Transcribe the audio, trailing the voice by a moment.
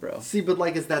See, but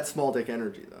like, is that small dick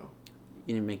energy though?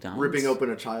 You need McDonald's? Ripping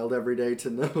open a child every day to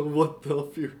know what the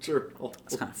future holds.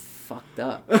 It's kind of fucked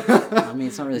up. I mean,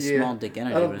 it's not really small dick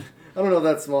energy. I don't know if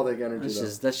that's small dick energy though.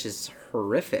 That's just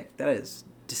horrific. That is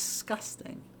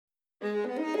disgusting.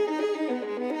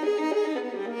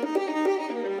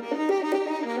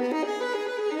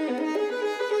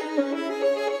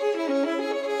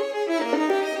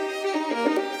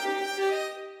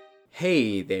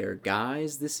 Hey there,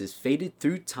 guys. This is Faded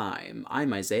Through Time.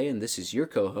 I'm Isaiah, and this is your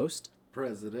co-host,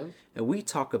 President. And we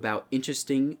talk about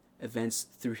interesting events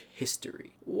through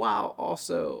history, while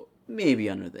also maybe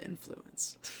under the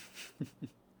influence.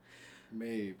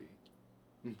 Maybe.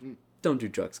 Don't do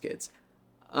drugs, kids.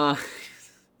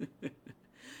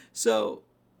 So...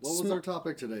 What was our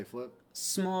topic today, Flip?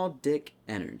 Small dick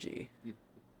energy.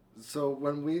 So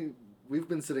when we've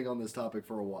been sitting on this topic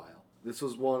for a while. This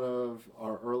was one of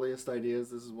our earliest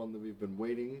ideas. This is one that we've been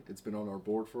waiting. It's been on our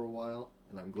board for a while,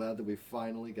 and I'm glad that we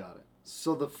finally got it.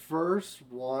 So the first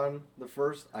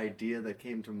idea that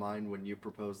came to mind when you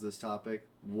proposed this topic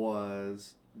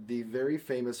was the very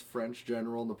famous French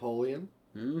general Napoleon.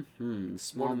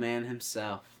 Small man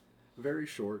himself. Very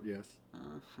short, yes.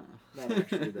 Uh-huh. Not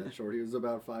actually that short. He was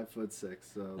about 5'6",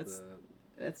 so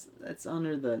that's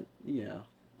under the,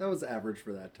 that was average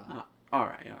for that time. All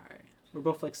right. We're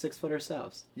both like 6 foot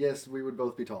ourselves. Yes, we would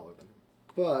both be taller than him.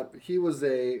 But he was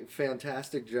a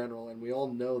fantastic general, and we all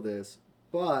know this.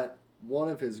 But one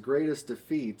of his greatest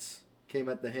defeats came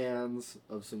at the hands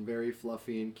of some very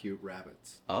fluffy and cute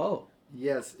rabbits. Oh.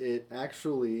 Yes, it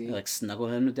actually... They, snuggle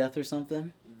him to death or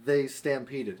something? They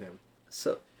stampeded him.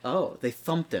 They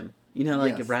thumped him.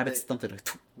 Yes, rabbits thumped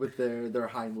it. With their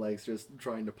hind legs just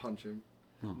trying to punch him.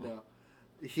 Oh. No.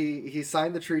 He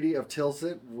signed the Treaty of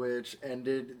Tilsit, which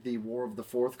ended the War of the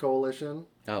Fourth Coalition.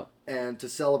 Oh. And to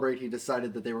celebrate, he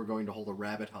decided that they were going to hold a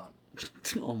rabbit hunt.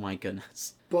 Oh my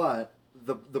goodness. But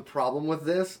the problem with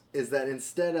this is that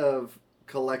instead of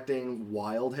collecting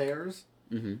wild hares,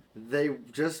 they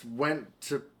just went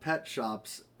to pet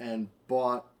shops and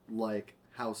bought,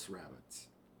 house rabbits.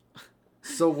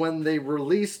 So when they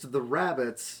released the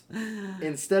rabbits,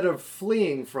 instead of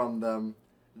fleeing from them,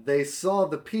 they saw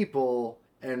the people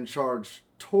and charged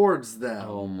towards them.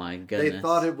 Oh my goodness. They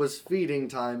thought it was feeding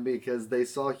time because they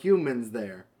saw humans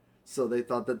there. So they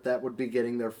thought that would be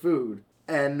getting their food.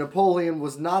 And Napoleon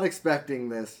was not expecting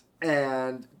this.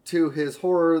 And to his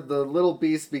horror, the little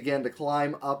beasts began to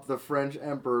climb up the French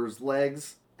emperor's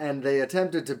legs. And they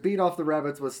attempted to beat off the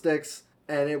rabbits with sticks.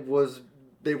 And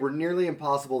they were nearly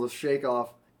impossible to shake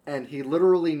off. And he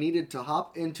literally needed to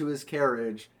hop into his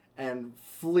carriage and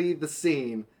flee the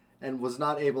scene, and was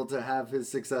not able to have his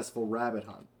successful rabbit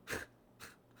hunt.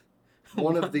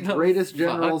 One of the greatest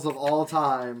generals of all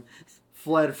time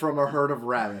fled from a herd of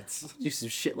rabbits. Do some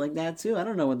shit like that too? I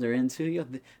don't know what they're into.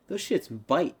 Those shits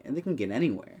bite, and they can get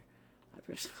anywhere.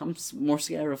 I'm more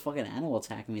scared of a fucking animal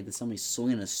attacking me than somebody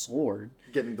swinging a sword.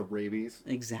 Getting the rabies.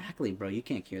 Exactly, bro. You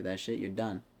can't cure that shit. You're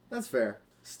done. That's fair.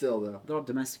 Still, though. They're all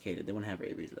domesticated. They wouldn't have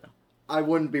rabies, though. I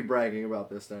wouldn't be bragging about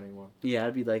this to anyone. Yeah,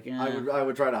 I'd be like, I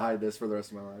would try to hide this for the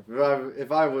rest of my life.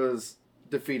 If I was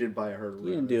defeated by a herd of rabbits.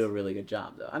 You didn't do a really good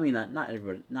job, though. I mean, not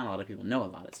everybody, not a lot of people know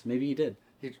about it, so maybe you did.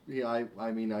 I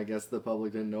guess the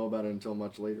public didn't know about it until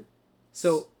much later.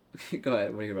 So, go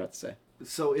ahead. What are you about to say?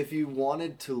 So, if you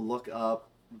wanted to look up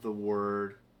the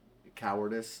word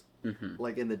cowardice,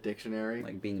 like in the dictionary.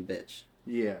 Like being a bitch.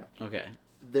 Yeah. Okay.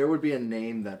 There would be a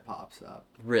name that pops up.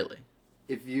 Really?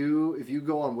 If you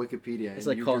go on Wikipedia, it's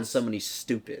like calling somebody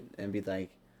stupid and be like,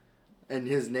 and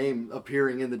his name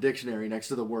appearing in the dictionary next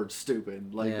to the word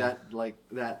stupid,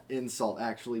 that insult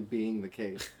actually being the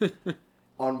case.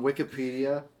 On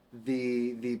Wikipedia,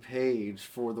 the page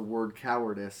for the word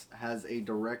cowardice has a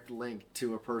direct link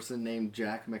to a person named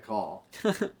Jack McCall.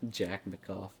 Jack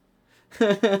McCall.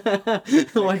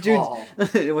 Why'd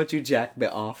you jack me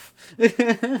off?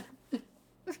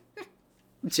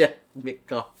 Jack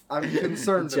McCall. I'm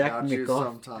concerned about you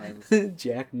sometimes.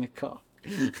 Jack McCall.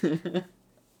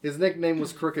 His nickname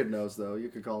was Crooked Nose, though. You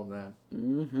could call him that.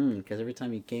 Because every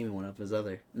time he came, he went up his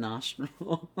other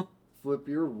nostril. Flip,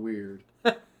 you're weird.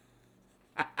 But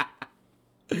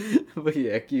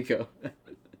yeah, you go.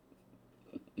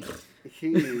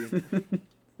 He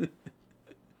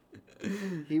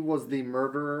was the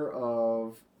murderer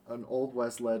of an Old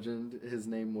West legend. His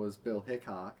name was Bill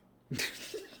Hickok.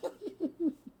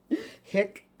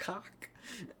 Hickok.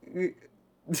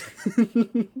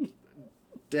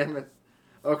 Damn it.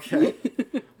 Okay.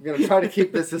 I'm going to try to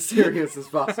keep this as serious as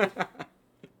possible.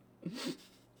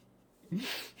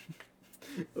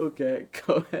 Okay,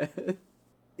 go ahead.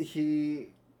 He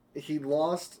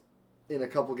lost in a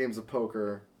couple games of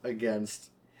poker against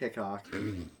Hickok.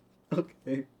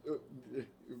 Okay.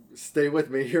 Stay with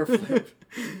me here, Flip.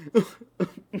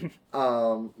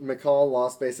 McCall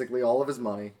lost basically all of his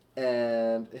money,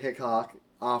 and Hickok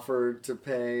offered to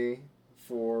pay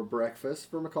for breakfast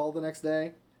for McCall the next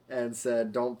day and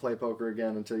said, don't play poker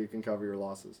again until you can cover your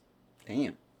losses.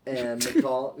 Damn. And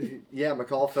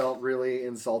McCall felt really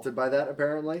insulted by that,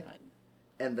 apparently.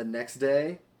 And the next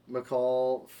day,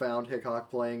 McCall found Hickok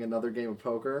playing another game of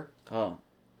poker. Oh.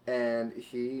 And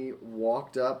he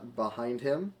walked up behind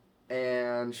him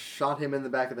and shot him in the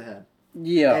back of the head.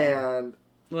 Yeah. And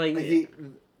like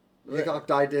Hickok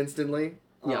died instantly.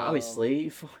 Yeah,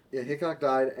 obviously. Yeah, Hickok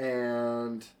died,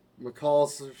 and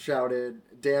McCall shouted,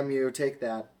 "Damn you, take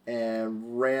that,"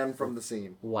 and ran from the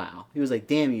scene. Wow. He was like,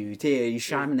 damn you, you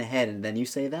shot him in the head, and then you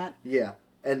say that? Yeah.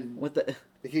 And What the...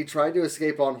 he tried to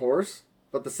escape on horse,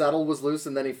 but the saddle was loose,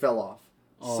 and then he fell off.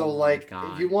 Oh So, my like,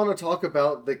 God. if you want to talk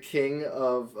about the king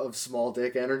of small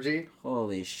dick energy,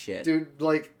 Holy shit. dude,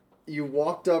 like, you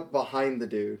walked up behind the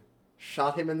dude,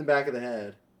 shot him in the back of the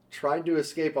head, tried to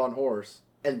escape on horse,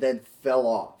 and then fell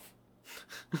off.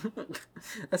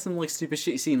 That's some, like, stupid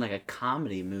shit you see in, like, a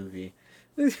comedy movie.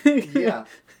 Yeah.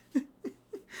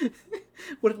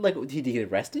 What, like, did he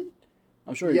get arrested?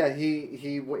 I'm sure. Yeah,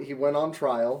 he went on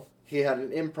trial. He had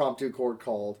an impromptu court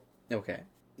called. Okay.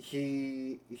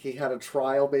 He had a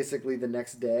trial basically the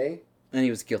next day, And he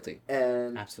was guilty.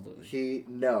 and Absolutely.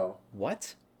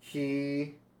 What?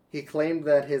 He claimed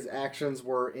that his actions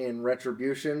were in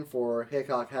retribution for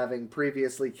Hickok having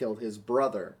previously killed his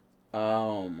brother.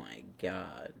 Oh my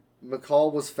God.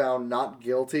 McCall was found not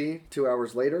guilty 2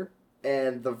 hours later,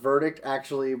 and the verdict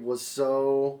actually was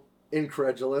so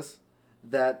incredulous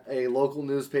that a local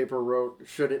newspaper wrote,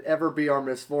 "Should it ever be our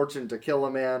misfortune to kill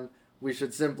a man, we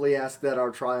should simply ask that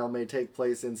our trial may take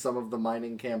place in some of the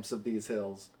mining camps of these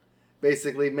hills."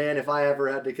 Basically, man, if I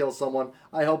ever had to kill someone,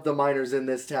 I hope the miners in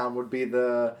this town would be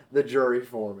the jury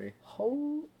for me.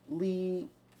 Holy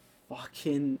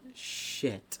fucking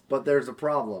shit. But there's a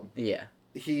problem. Yeah.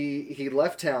 He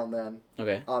left town then.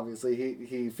 Okay. Obviously,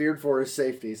 he feared for his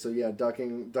safety, so yeah,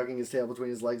 ducking his tail between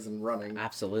his legs and running.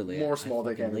 Absolutely. More small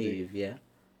dick fucking energy. leave, yeah.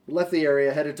 Left the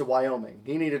area, headed to Wyoming.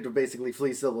 He needed to basically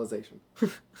flee civilization.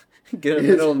 Get in the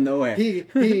middle of nowhere.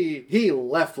 He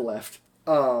left.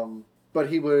 But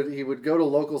he would go to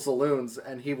local saloons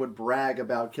and he would brag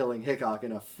about killing Hickok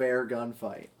in a fair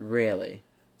gunfight. Really?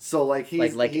 So like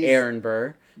he's Like Aaron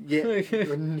Burr. Yeah.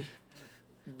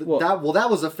 Well- that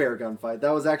was a fair gunfight.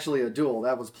 That was actually a duel.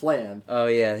 That was planned. Oh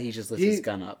yeah, he just lifts his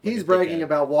gun up. like He's a bragging dickhead.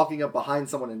 about walking up behind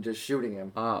someone and just shooting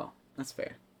him. Oh, that's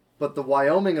fair. But the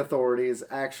Wyoming authorities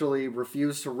actually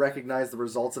refused to recognize the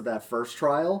results of that first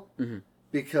trial Mhm.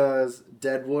 because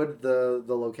Deadwood, the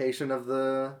location of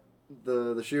the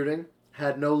shooting,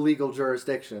 had no legal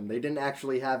jurisdiction. They didn't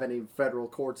actually have any federal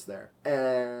courts there.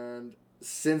 And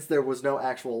since there was no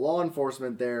actual law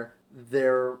enforcement there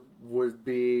would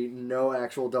be no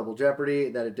actual double jeopardy,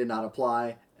 that it did not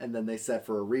apply, and then they set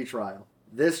for a retrial.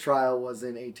 This trial was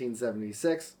in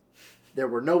 1876. There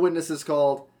were no witnesses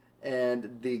called,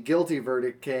 and the guilty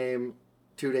verdict came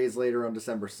 2 days later on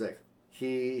December 6th.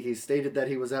 He stated that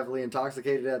he was heavily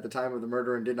intoxicated at the time of the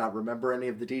murder and did not remember any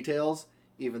of the details,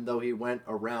 even though he went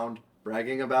around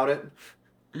bragging about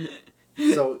it.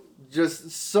 So, just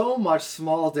so much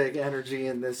small dick energy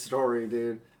in this story,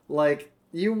 dude. Like,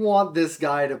 you want this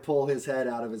guy to pull his head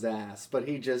out of his ass, but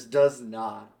he just does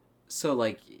not. So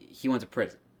like he went to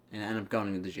prison and ended up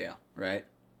going into jail, right?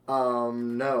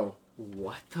 No.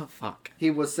 What the fuck? He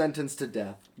was sentenced to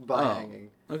death by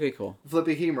hanging. Okay, cool.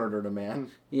 Flippy, he murdered a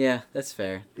man. Yeah, that's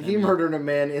fair. He murdered a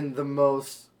man in the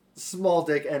most small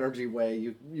dick energy way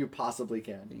you possibly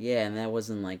can. Yeah, and that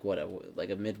wasn't like what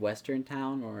a Midwestern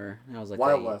town, or that was like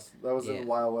Wild West. That was yeah. in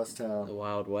Wild West the town.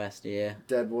 Wild West. Yeah.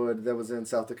 Deadwood. That was in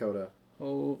South Dakota.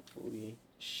 Holy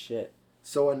shit.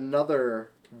 So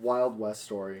another Wild West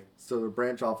story. So to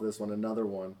branch off of this one, another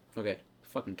one. Okay,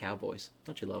 fucking Cowboys.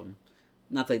 Don't you love them?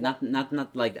 Not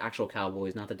like actual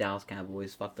Cowboys, not the Dallas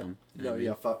Cowboys. Fuck them. You know No, what I mean?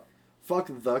 yeah,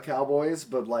 fuck the Cowboys,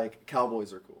 but like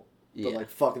Cowboys are cool. Yeah. But like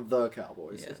fuck the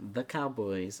Cowboys. Yeah, the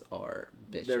Cowboys are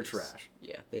bitches. They're trash.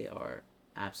 Yeah, they are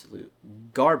absolute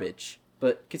garbage.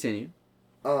 But continue.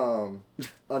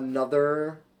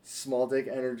 Another small dick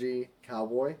energy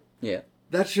cowboy. Yeah.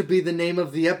 That should be the name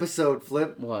of the episode,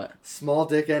 Flip. What? Small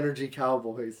dick energy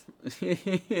cowboys.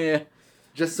 Yeah.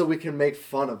 Just so we can make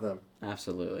fun of them.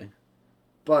 Absolutely.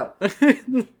 But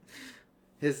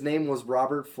his name was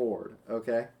Robert Ford,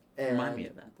 okay? And Remind me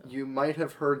of that, though. you might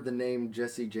have heard the name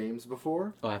Jesse James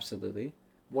before. Oh, absolutely.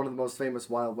 One of the most famous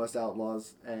Wild West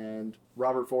outlaws, and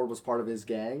Robert Ford was part of his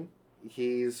gang.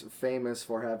 he's famous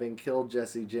for having killed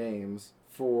Jesse James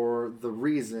for the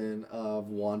reason of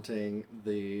wanting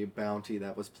the bounty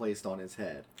that was placed on his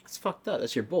head. It's fucked up.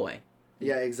 That's your boy.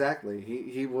 Yeah, exactly.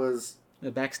 He was... A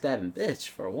backstabbing bitch,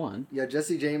 for one. Yeah,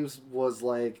 Jesse James was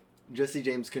like... Jesse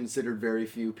James considered very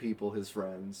few people his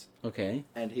friends. Okay.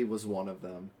 And he was one of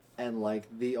them. And, like,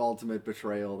 the ultimate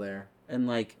betrayal there. And,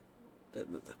 like...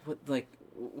 What, like,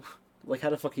 how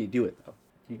the fuck can you do it, though?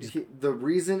 You just... The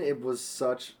reason it was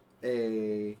such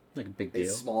a... Like a big a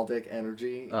deal. small dick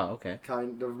energy Oh, okay.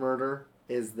 kind of murder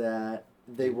is that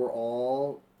they were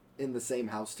all in the same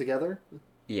house together.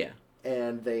 Yeah.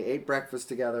 And they ate breakfast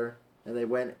together, and they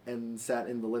went and sat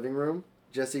in the living room.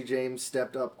 Jesse James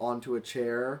stepped up onto a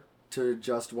chair to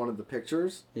adjust one of the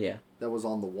pictures Yeah. that was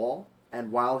on the wall.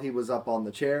 And while he was up on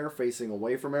the chair, facing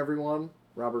away from everyone,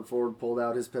 Robert Ford pulled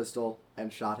out his pistol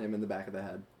and shot him in the back of the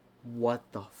head. What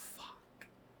the fuck?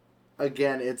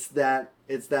 Again, it's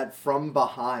that from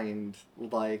behind,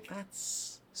 like,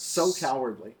 That's so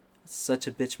cowardly. Such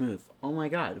a bitch move. Oh my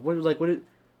god.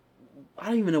 I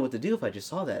don't even know what to do if I just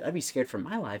saw that. I'd be scared for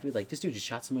my life. I'd be like, this dude just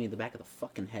shot somebody in the back of the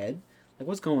fucking head. Like,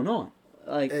 what's going on?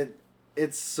 Like,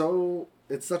 it's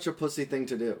such a pussy thing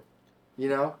to do, you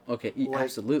know? okay, like,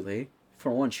 absolutely. For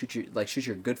one, shoot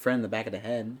your good friend in the back of the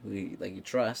head, who you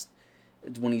trust,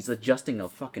 when he's adjusting a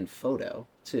fucking photo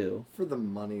too. For the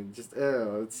money, just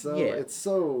it's so Yeah. it's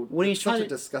so When he's such trying a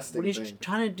disgusting when he's thing.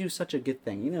 trying to do such a good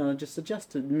thing, just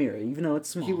adjust the mirror, even though it's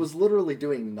small. He was literally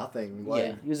doing nothing. Like,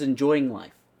 yeah, he was enjoying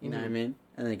life. You know what I Mhm. mean?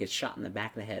 And then he gets shot in the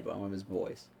back of the head by one of his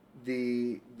boys.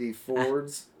 the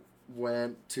Fords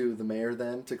went to the mayor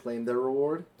then to claim their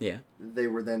reward. Yeah. They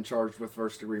were then charged with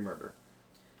first-degree murder.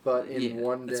 But in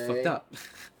one day, that's fucked up.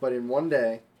 But in one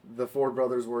day, the Ford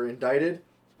brothers were indicted.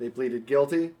 They pleaded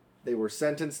guilty. They were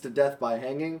sentenced to death by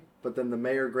hanging. But then the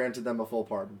mayor granted them a full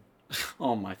pardon.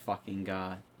 Oh my fucking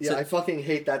god. Yeah, I fucking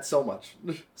hate that so much.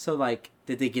 So, like,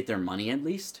 did they get their money at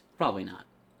least? Probably not.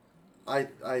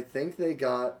 I think they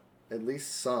got at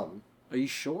least some. Are you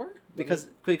sure?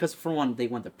 Because for one, they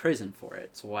went to prison for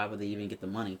it. So why would they even get the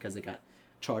money? Because they got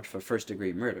charged for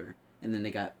first-degree murder. And then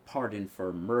they got pardoned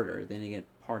for murder. Then they get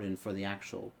pardoned for the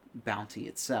actual bounty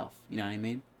itself. You know what I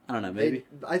mean? I don't know, maybe.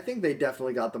 I think they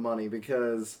definitely got the money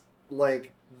because,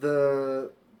 like,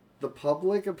 the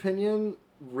public opinion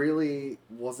really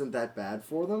wasn't that bad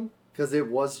for them. Because it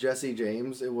was Jesse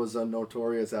James. It was a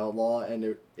notorious outlaw.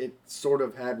 And it sort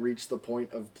of had reached the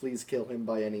point of please kill him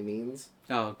by any means.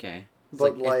 Oh, okay. It's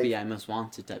But, like like- FBI Most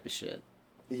Wanted type of shit.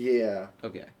 Yeah.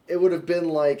 Okay. It would have been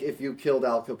like if you killed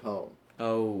Al Capone.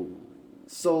 Oh.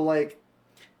 So, like,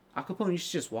 Al Capone used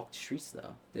to just walk the streets,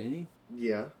 though, didn't he?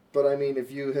 yeah. But I mean, if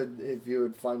you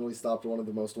had finally stopped one of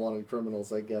the most wanted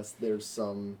criminals, I guess there's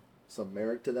some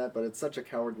merit to that. But it's such a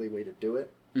cowardly way to do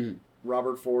it. Mhm.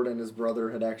 Robert Ford and his brother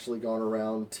had actually gone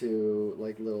around to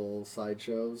like little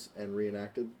sideshows and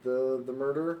reenacted the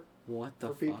murder What the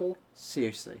for fuck? people.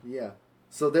 Seriously. Yeah.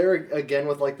 So there again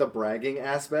with like the bragging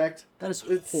aspect. That is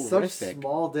It's horrific. such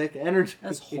small dick energy.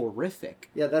 That's horrific.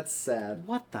 Yeah, that's sad.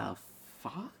 What the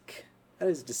fuck? That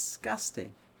is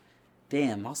disgusting.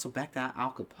 Damn, also back to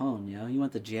Al Capone, He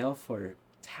went to jail for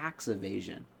tax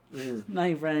evasion. Mm. Not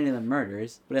even for any of the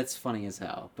murders, but that's funny as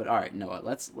hell. But all right, Noah,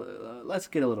 let's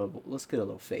get a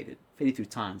little faded through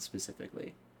time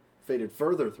specifically, Faded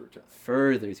further through time.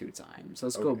 further through time. So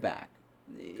let's go Okay. back.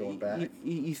 Going back.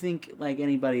 You think like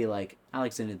anybody like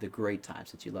Alexander the Great time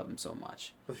since you love him so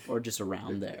much, or just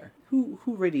around there? Who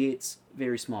radiates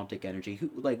very small dick energy? Who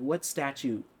like what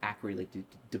statue accurately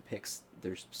depicts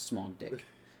their small dick?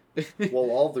 Well,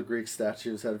 all the Greek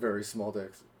statues had very small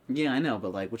dicks. Yeah, I know,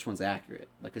 but like, which one's accurate?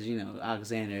 Like, cause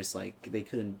Alexander's like they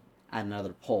couldn't add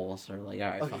another pole, so they're like, all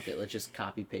right, fuck it, let's just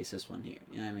copy paste this one here.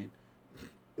 You know what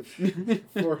I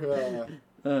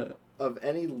mean? Of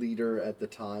any leader at the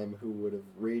time who would have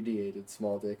radiated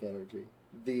small dick energy,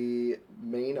 the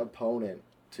main opponent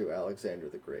to Alexander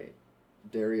the Great,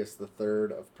 Darius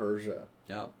III of Persia,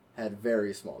 Oh. had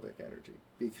very small dick energy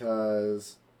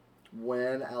because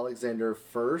when Alexander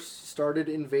first started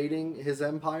invading his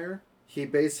empire, he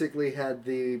basically had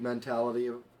the mentality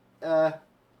of,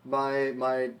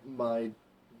 my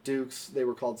dukes, they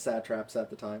were called satraps at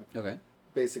the time. Okay.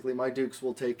 Basically, my dukes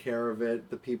will take care of it.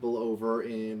 The people over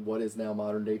in what is now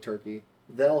modern-day Turkey,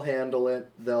 they'll handle it.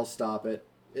 They'll stop it.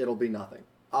 It'll be nothing.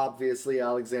 Obviously,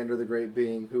 Alexander the Great,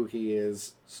 being who he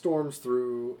is, storms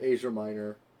through Asia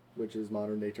Minor, which is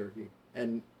modern-day Turkey,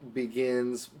 and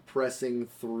begins pressing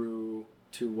through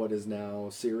to what is now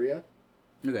Syria.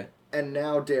 Okay. And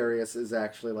now Darius is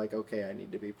actually like, okay, I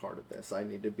need to be part of this. I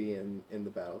need to be in the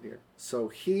battle here. So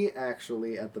he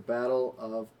actually, at the Battle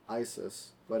of Issus,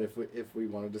 but if we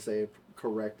wanted to say it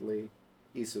correctly,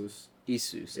 Issus.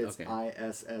 Issus. It's Okay.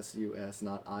 Issus,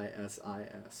 not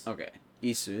Isis. Okay.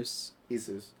 Issus.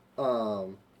 Issus.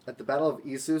 At the Battle of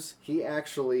Issus, he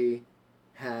actually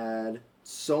had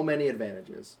so many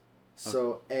advantages.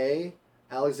 So,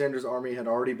 Alexander's army had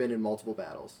already been in multiple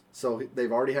battles. So,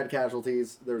 they've already had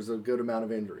casualties. There's a good amount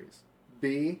of injuries.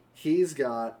 B, he's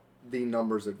got the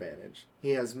numbers advantage.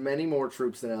 He has many more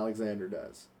troops than Alexander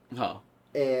does. Oh.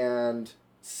 And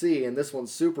C, and this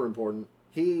one's super important,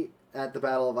 he, at the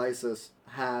Battle of Issus,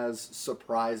 has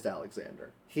surprised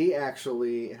Alexander. He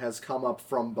actually has come up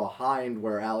from behind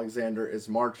where Alexander is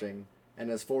marching and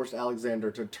has forced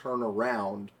Alexander to turn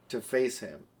around to face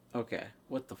him. Okay.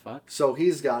 What the fuck? So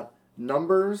he's got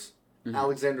numbers. Mhm.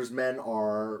 Alexander's men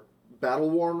are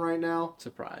battle-worn right now,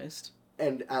 Surprised.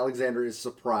 and Alexander is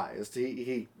surprised.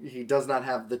 He does not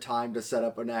have the time to set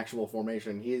up an actual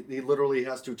formation. He literally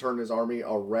has to turn his army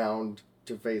around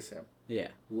to face him. Yeah.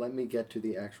 Let me get to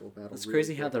the actual battle. It's really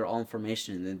crazy how quick. they're all in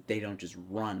formation and then they don't just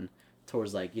run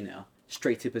towards, like, you know,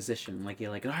 straight to position. Like, you're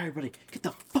like, all right, everybody, get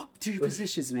the fuck to your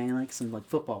positions, man. Like some, like,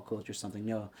 football coach or something.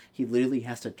 No, he literally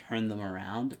has to turn them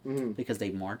around Mhm. because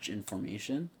they march in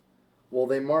formation. Well,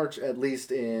 they march at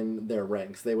least in their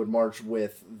ranks. They would march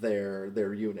with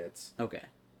their units. Okay.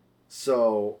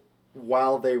 So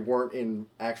while they weren't in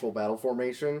actual battle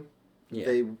formation,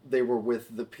 Yeah. they were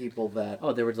with the people that.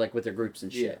 Oh, they were, like, with their groups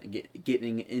and shit.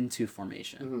 Getting into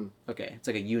formation. Mhm. Okay. It's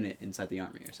like a unit inside the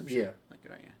army or some shit. Yeah. Like,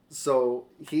 right, yeah. So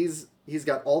he's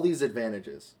got all these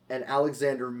advantages, and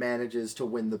Alexander manages to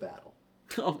win the battle.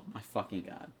 Oh, my fucking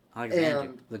God. Alexander,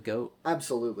 And- the goat.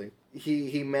 Absolutely,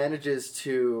 he manages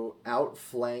to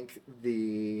outflank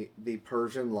the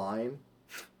Persian line,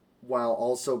 while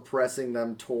also pressing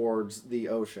them towards the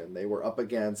ocean. They were up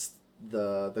against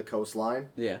the coastline.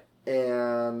 Yeah.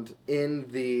 And in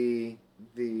the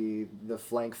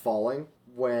flank falling,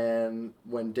 when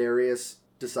Darius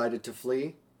decided to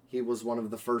flee, he was one of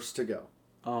the first to go.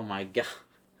 Oh, my God.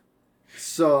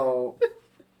 So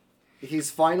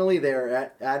he's finally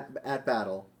there at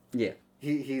battle. Yeah.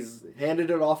 He's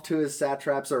handed it off to his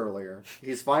satraps earlier.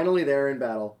 He's finally there in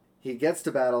battle. He gets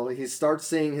to battle. He starts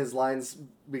seeing his lines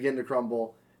begin to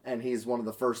crumble, and he's one of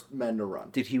the first men to run.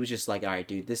 Dude, he was just like, all right,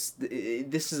 dude, this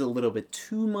is a little bit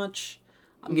too much.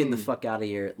 I'm getting the fuck out of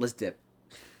here. Let's dip.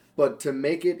 But to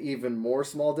make it even more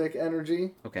small dick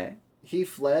energy, Okay. he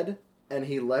fled and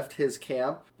he left his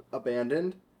camp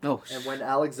abandoned. Oh, And when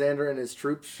Alexander and his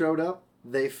troops showed up,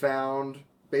 they found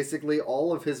basically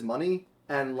all of his money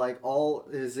and like all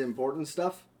his important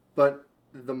stuff. But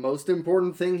the most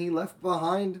important thing he left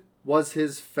behind was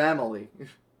his family.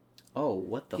 oh,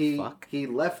 what the fuck? He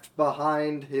left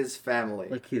behind his family.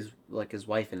 Like his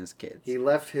wife and his kids. He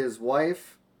left his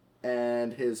wife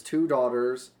and his 2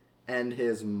 daughters and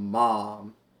his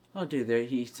mom. Oh, dude,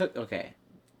 he took. Okay,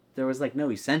 there was like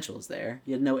no essentials there.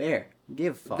 He had no air.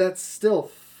 Give a fuck. That's still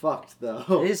fucked though.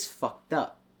 It is fucked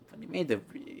up. But he made the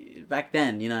back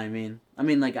then. You know what I mean? I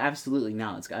mean, like, absolutely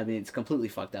not. It's completely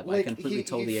fucked up. I completely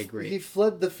totally agree. He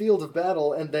fled the field of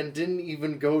battle and then didn't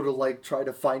even go to like try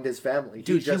to find his family.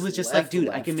 Dude, he was just like, dude,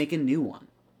 I can make a new one.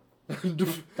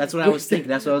 That's what I What? was thinking.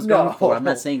 That's what I was going for. I'm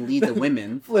not saying lead the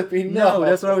women. Flippy, No, no.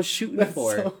 that's what I was shooting That's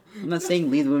for. so- I'm not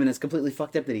saying lead the women. It's completely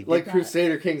fucked up that he did Like that.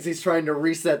 Crusader Kings, he's trying to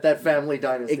reset that family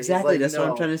dynasty. He's Exactly, like, that's what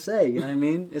no, I'm trying to say. You know what I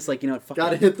mean? It's like, you know what? Fuck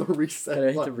Gotta it. hit the reset. Gotta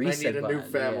hit the button. reset I need a button. new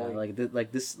family. Yeah,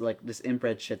 like this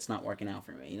impreg shit's not working out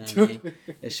for me. You know what I mean?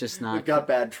 It's just not. We've got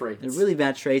bad traits. They're really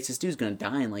bad traits. This dude's gonna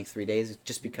die in like 3 days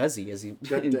just because he is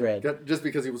inbred. Just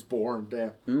because he was born,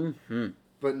 damn. Mm-hmm.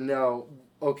 But no.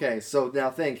 Okay, so now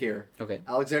think here. Okay.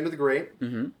 Alexander the Great,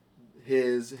 Mm-hmm.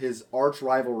 his arch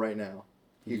rival right now.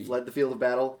 He Ye- fled the field of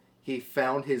battle. He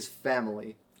found his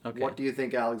family. Okay. What do you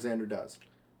think Alexander does?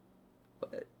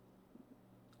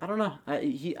 I don't know. I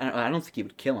don't think he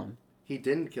would kill him. He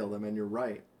didn't kill them, and you're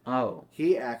right. Oh.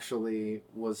 He actually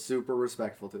was super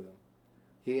respectful to them.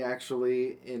 He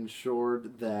actually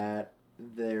ensured that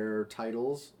their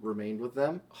titles remained with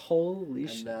them Holy and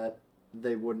shit. that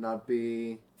they would not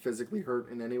be physically hurt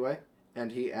in any way.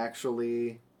 And he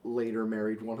actually later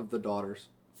married one of the daughters.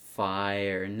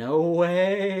 Fire. No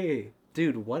way.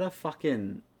 Dude, what a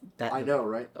fucking... I know,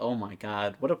 right? Oh my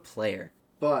god. What a player.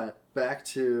 But back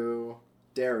to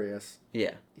Darius.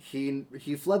 Yeah. He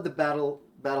fled the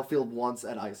battlefield once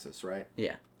at Issus, right?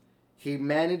 Yeah. He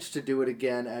managed to do it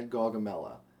again at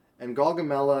Gaugamela. And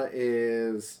Gaugamela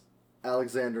is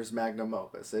Alexander's magnum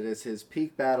opus. It is his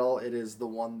peak battle. It is the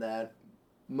one that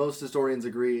most historians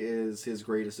agree is his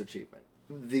greatest achievement.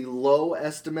 The low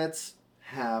estimates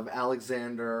have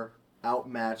Alexander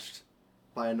outmatched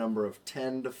by a number of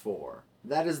 10-4.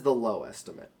 That is the low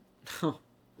estimate.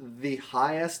 The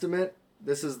high estimate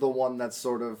This is the one that's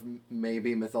sort of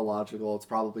maybe mythological. It's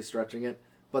probably stretching it.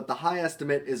 But the high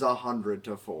estimate is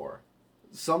 100-4.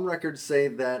 Some records say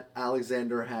that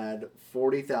Alexander had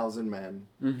 40,000 men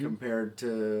compared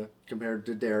to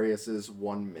Darius's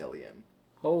 1 million.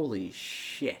 Holy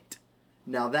shit.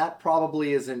 Now that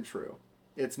probably isn't true.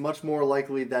 It's much more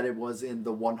likely that it was in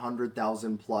the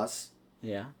 100,000 plus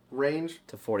range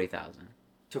to 40,000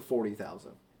 to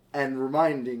 40,000. And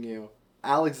reminding you,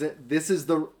 this is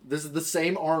the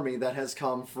same army that has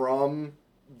come from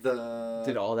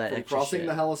did all that from extra crossing shit.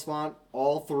 the Hellespont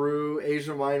all through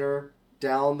Asia Minor,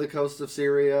 down the coast of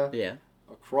Syria,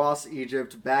 across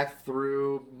Egypt, back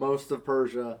through most of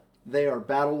Persia. They are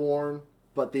battle worn,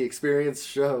 but the experience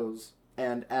shows.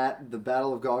 And at the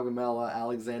Battle of Gaugamela,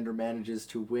 Alexander manages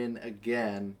to win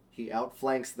again. He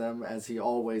outflanks them, as he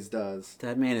always does.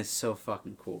 That man is so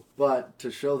fucking cool. But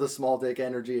to show the small dick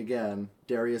energy again,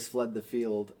 Darius fled the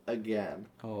field again.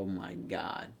 Oh my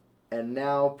god. And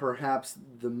now, perhaps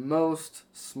the most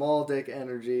small dick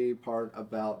energy part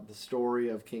about the story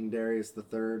of King Darius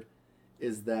III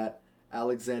is that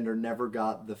Alexander never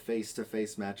got the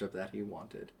face-to-face matchup that he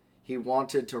wanted. He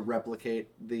wanted to replicate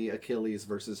the Achilles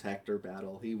versus Hector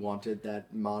battle. He wanted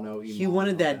that mano. He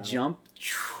wanted that battle. jump.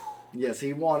 Yes,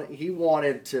 he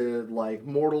wanted to, like,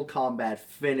 Mortal Kombat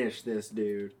finish this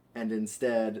dude. And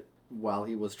instead, while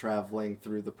he was traveling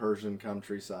through the Persian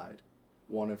countryside,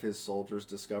 one of his soldiers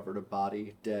discovered a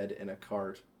body dead in a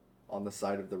cart on the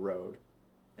side of the road.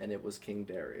 And it was King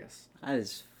Darius. That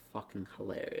is fucking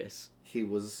hilarious. He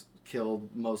was killed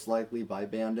most likely by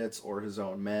bandits or his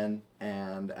own men,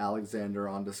 and Alexander,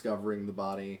 on discovering the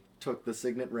body, took the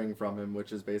signet ring from him,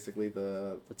 which is basically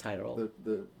the title.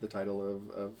 The title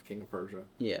of King of Persia.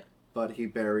 Yeah. But he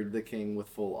buried the king with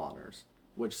full honors,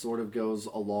 which sort of goes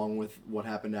along with what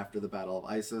happened after the Battle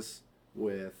of Issus,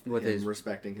 with him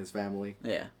respecting his family.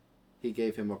 Yeah. He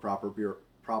gave him a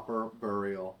proper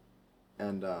burial,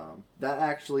 and that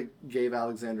actually gave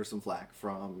Alexander some flack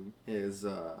from his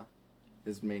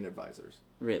main advisors.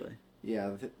 Really?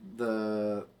 Yeah,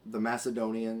 the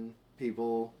Macedonian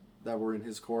people that were in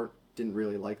his court didn't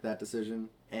really like that decision,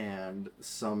 and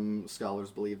some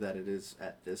scholars believe that it is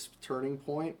at this turning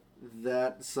point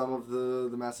that some of the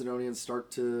Macedonians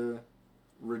start to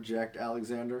reject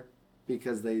Alexander,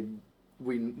 because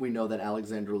we know that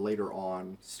Alexander later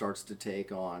on starts to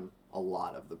take on a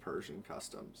lot of the Persian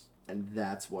customs, and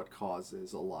that's what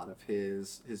causes a lot of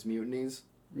his mutinies.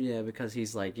 Yeah, because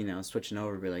he's like, switching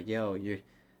over to be like, yo, you're...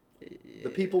 The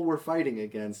people we're fighting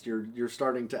against, you're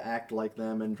starting to act like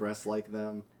them and dress like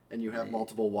them, and you have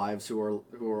multiple wives who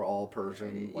are all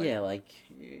Persian. Yeah, like,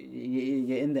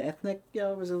 you in the ethnic,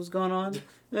 what's going on?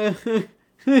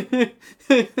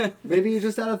 Maybe you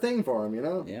just had a thing for him,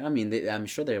 Yeah, I mean, I'm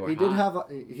sure they were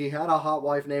He had a hot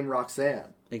wife named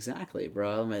Roxanne. Exactly,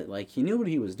 bro. Like, he knew what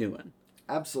he was doing.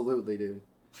 Absolutely, dude.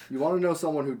 You want to know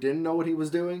someone who didn't know what he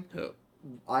was doing? Who?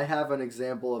 I have an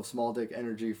example of small dick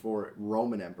energy for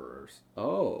Roman emperors.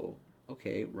 Oh,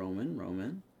 okay.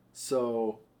 Roman.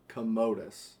 So,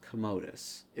 Commodus.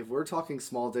 If we're talking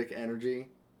small dick energy,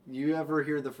 you ever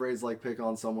hear the phrase, like, pick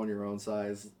on someone your own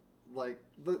size? Like,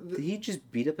 did he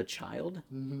just beat up a child?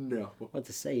 No. What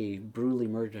to say? He brutally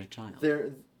murdered a child.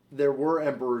 There were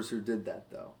emperors who did that,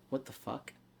 though. What the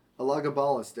fuck?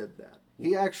 Elagabalus did that.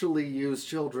 He actually used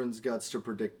children's guts to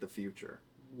predict the future.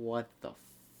 What the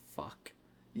fuck?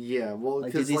 Yeah, well,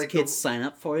 like, did these kids sign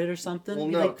up for it or something? Well,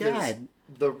 no, like, Dad.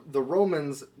 The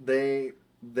Romans, they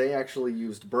actually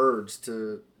used birds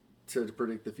to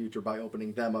predict the future by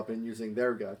opening them up and using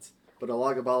their guts. But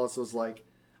Elagabalus was like,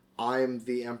 I'm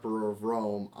the emperor of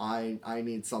Rome. I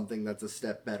need something that's a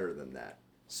step better than that.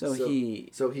 So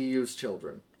he used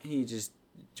children. He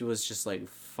was just like,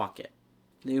 fuck it.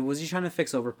 Was he trying to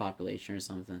fix overpopulation or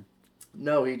something?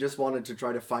 No, he just wanted to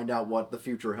try to find out what the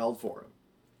future held for him.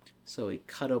 So he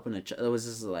cut open it was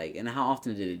just like, and how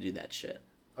often did he do that shit?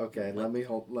 Okay, let me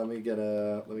get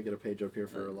a page up here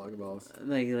for Elagabalus.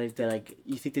 Like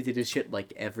you think they did this shit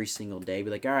like every single day? Be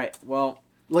like, all right, well,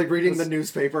 like reading the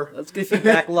newspaper. Let's get a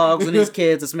few backlogs on these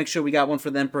kids. Let's make sure we got one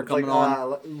for them per coming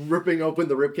on. Ripping open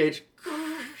the ribcage.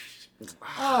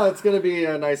 It's gonna be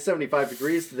a nice 75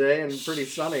 degrees today and pretty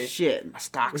sunny. Shit, my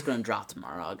stock's gonna drop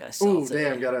tomorrow. I gotta sell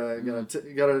today.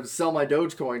 Gotta sell my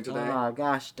Dogecoin today. Oh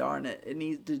gosh, darn it! It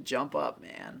needs to jump up,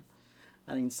 man.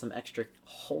 I need some extra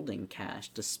holding cash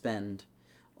to spend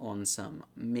on some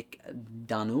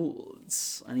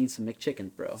McDonald's. I need some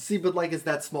McChicken, bro. See, but like, is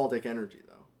that small dick energy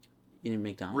though? You need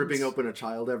McDonald's? Ripping open a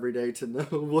child every day to know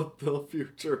what the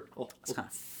future holds. That's kind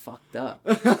of fucked up.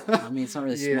 I mean, it's not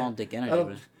really small dick energy,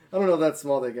 but I don't know if that's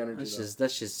small dick energy.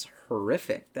 That's just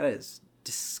horrific. That is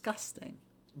disgusting.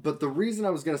 But the reason I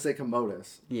was gonna say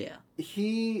Commodus, Yeah.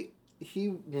 he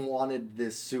wanted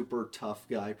this super tough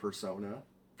guy persona,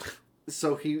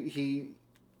 so he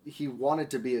wanted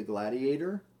to be a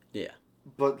gladiator. Yeah.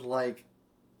 But like,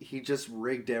 he just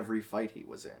rigged every fight he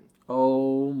was in.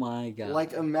 Oh my god.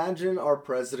 Like, imagine our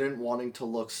president wanting to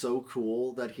look so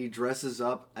cool that he dresses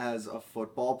up as a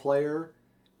football player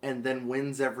and then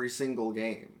wins every single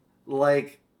game.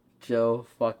 Like, Joe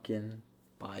fucking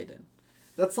Biden.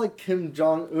 that's like Kim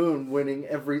Jong-un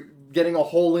getting a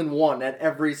hole in one at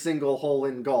every single hole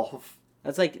in golf.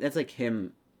 That's like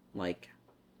him, like,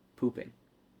 pooping.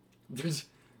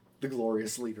 The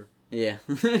glorious leader. Yeah.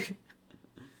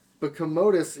 But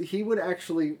Commodus, he would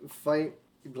actually fight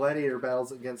gladiator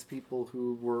battles against people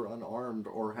who were unarmed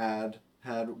or had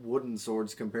wooden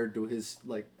swords compared to his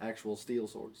like actual steel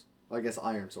swords. I guess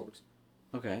iron swords.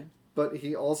 Okay. But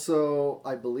he also,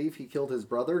 I believe, he killed his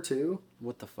brother too.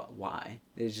 What the fuck? Why?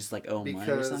 It's just like money or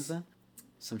Because- something.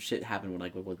 Some shit happened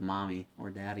with mommy or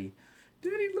daddy.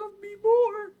 Daddy loved me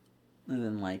more. And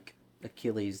then like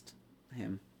Achilles,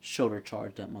 him shoulder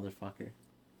charged that motherfucker.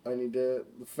 I need to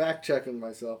fact checking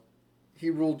myself. He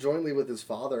ruled jointly with his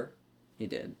father. He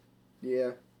did.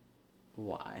 Yeah.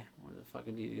 Why? What the fuck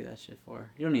did you do that shit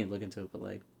for? You don't need to look into it, but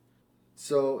like.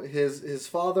 So his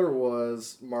father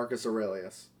was Marcus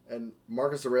Aurelius, and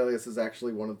Marcus Aurelius is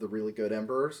actually one of the really good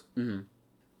emperors. Mm-hmm.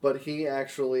 But he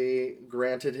actually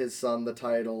granted his son the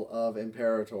title of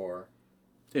Imperator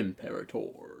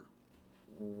Imperator.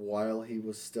 while he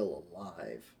was still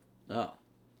alive. Oh.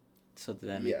 So did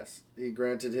that mean? Yes, he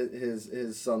granted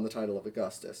his son the title of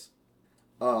Augustus.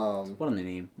 What a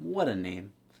name! What a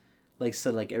name! Like so,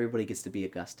 like everybody gets to be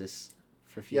Augustus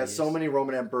for a few Yeah, years. so many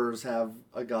Roman emperors have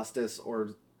Augustus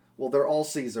well, they're all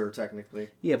Caesar technically.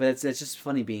 Yeah, but it's just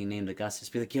funny being named Augustus.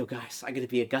 Be like, yo, guys, I get to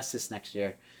be Augustus next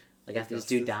year. Like after this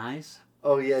dude dies.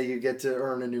 Oh yeah, you get to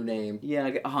earn a new name. Yeah,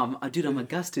 dude, I'm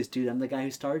Augustus, dude. I'm the guy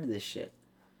who started this shit.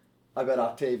 I bet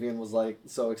Octavian was like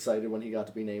so excited when he got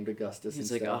to be named Augustus. He's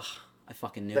instead. like, ugh, I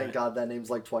fucking knew Thank it. God that name's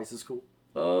like twice as cool.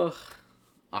 Ugh,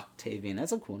 Octavian.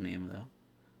 That's a cool name though.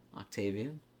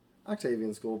 Octavian.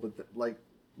 Octavian's cool, but like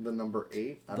the number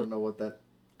 8, I don't know what that.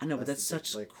 I know, but that's That's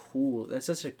such like- cool. That's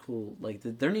such a cool. Like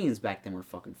their names back then were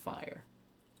fucking fire.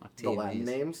 The Latin Octavius.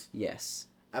 names, Yes,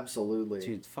 absolutely.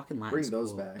 dude. Fucking Latin's Bring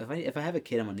those cool. back. If I have a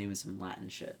kid, I'm gonna name him some Latin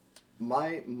shit.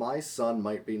 My son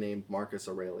might be named Marcus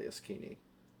Aurelius Keeney,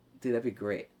 Dude, that'd be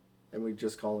great. and we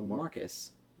just call him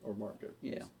Marcus. or Marcus.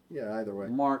 Yeah. Yeah, either way.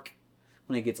 Mark,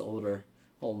 when he gets older.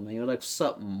 Oh man, you're like,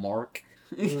 sup, Mark?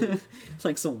 It's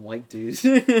like some white dude.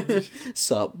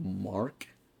 Sup, Mark?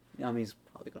 Yeah, I mean, he's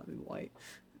probably gonna be white.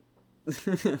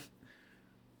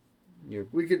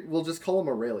 We'll just call him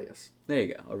Aurelius. There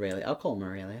you go, Aurelius. I'll call him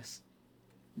Aurelius.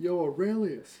 Yo,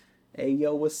 Aurelius. Hey,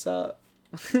 yo, what's up?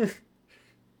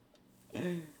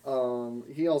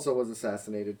 He also was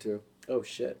assassinated too. Oh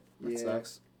shit, that Yeah.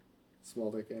 sucks.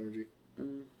 Small dick energy.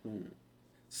 Mm-hmm.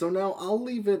 So now I'll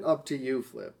leave it up to you,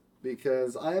 Flip,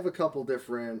 because I have a couple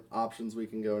different options we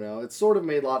can go now. It's sort of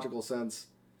made logical sense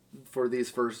for these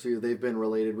first few. They've been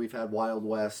related. We've had Wild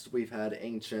West, we've had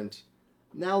Ancient.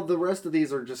 Now the rest of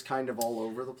these are just kind of all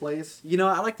over the place. You know,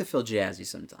 I like to feel jazzy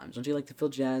sometimes. Don't you like to feel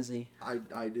jazzy?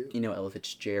 I do. You know, Ella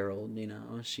Fitzgerald, you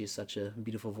know, she's such a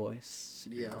beautiful voice.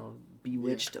 You Yeah. know,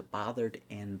 bewitched, bothered,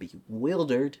 and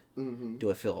bewildered Mm-hmm.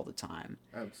 do I feel all the time.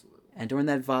 Absolutely. And during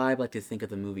that vibe, I like to think of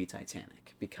the movie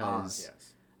Titanic. Because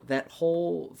yes. that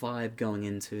whole vibe going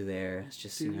into there is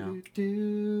just, you know,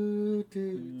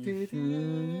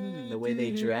 the way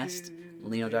they dressed.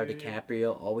 Leonardo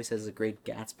DiCaprio always has a great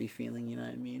Gatsby feeling, you know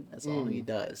what I mean? That's all he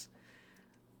does.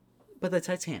 But the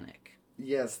Titanic.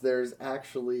 Yes, there's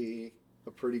actually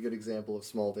a pretty good example of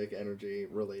small dick energy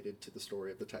related to the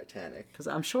story of the Titanic. Because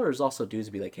I'm sure there's also dudes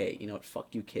be like, hey, you know what,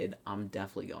 fuck you, kid. I'm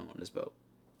definitely going on this boat.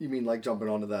 You mean like jumping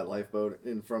onto that lifeboat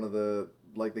in front of the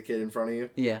kid in front of you?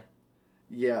 Yeah.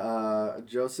 Yeah,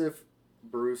 Joseph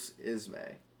Bruce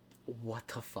Ismay. What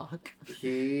the fuck?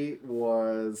 He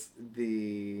was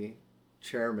the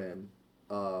chairman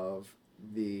of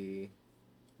the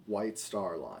White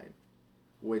Star Line,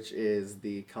 which is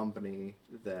the company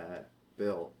that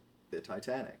built the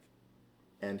Titanic.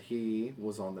 And he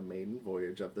was on the maiden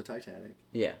voyage of the Titanic.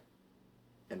 Yeah.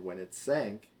 And when it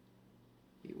sank,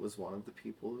 he was one of the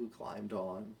people who climbed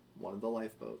on one of the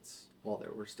lifeboats while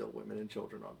there were still women and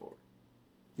children on board.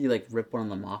 You like rip one of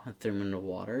them off and throw them in the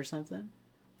water or something?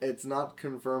 It's not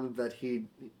confirmed that he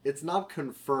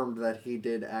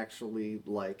did actually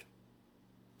like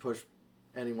push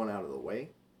anyone out of the way,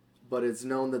 but it's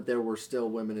known that there were still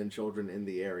women and children in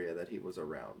the area that he was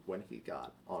around when he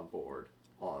got on board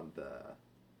on the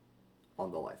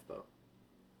lifeboat.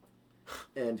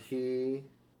 and you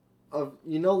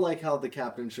know, like how the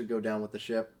captain should go down with the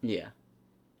ship? Yeah.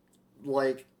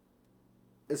 Like,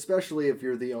 especially if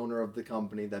you're the owner of the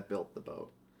company that built the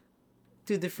boat.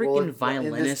 Dude, the freaking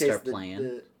violinists are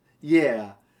playing.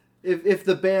 Yeah. If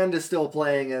the band is still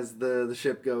playing as the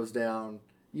ship goes down,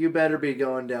 you better be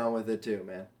going down with it too,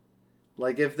 man.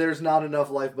 Like, if there's not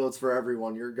enough lifeboats for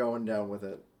everyone, you're going down with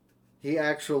it. He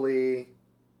actually...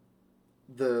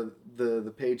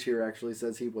 The page here actually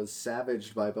says he was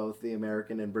savaged by both the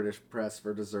American and British press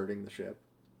for deserting the ship.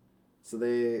 So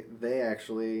they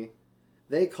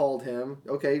called him,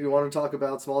 okay, you want to talk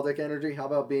about small dick energy? How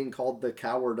about being called the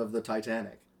coward of the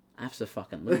Titanic?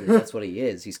 Absolutely. That's what he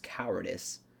is. He's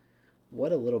cowardice.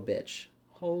 What a little bitch.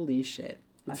 Holy shit.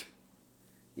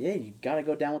 Yeah, you gotta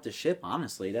go down with the ship,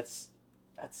 honestly. That's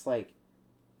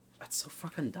so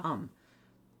fucking dumb.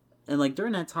 And like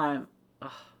during that time,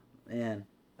 oh, man,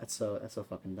 that's so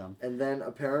fucking dumb. And then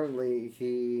apparently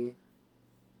he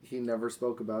never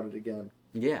spoke about it again.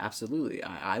 Yeah, absolutely.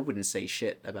 I wouldn't say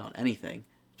shit about anything,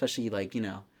 especially like, you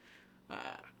know,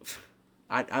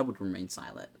 I would remain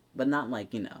silent, but not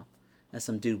like, you know, as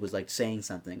some dude was like saying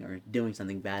something or doing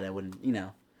something bad. I wouldn't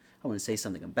say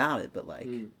something about it, but like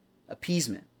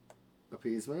appeasement.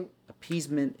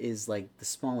 Appeasement is like the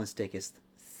smallest, dickest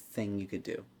thing you could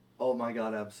do. Oh my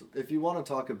god, absolutely. If you want to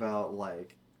talk about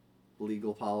like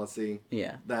legal policy,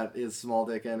 yeah, that is small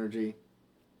dick energy.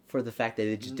 For the fact that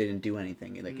they just didn't do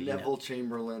anything, like Neville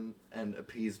Chamberlain and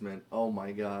appeasement. Oh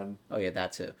my god. Oh yeah,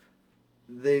 that too.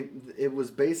 It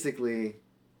was basically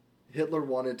Hitler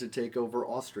wanted to take over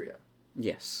Austria.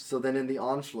 Yes. So then in the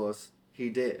Anschluss, he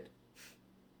did.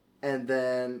 And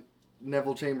then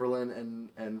Neville Chamberlain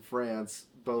and France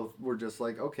both were just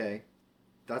like, okay,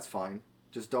 that's fine.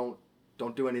 Just don't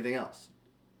do anything else.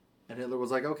 And Hitler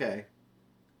was like, okay.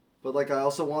 But like I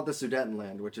also want the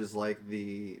Sudetenland, which is like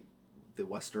the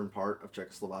western part of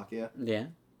Czechoslovakia. Yeah.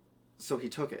 So he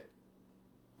took it.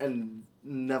 And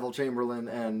Neville Chamberlain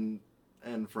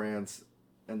and France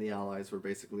and the Allies were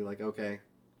basically like, okay.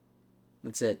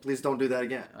 That's it. Please don't do that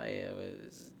again. It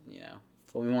was, you know,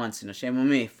 fool me once, you know, shame on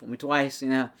me. Fool me twice, you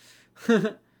know.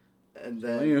 and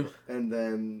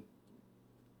then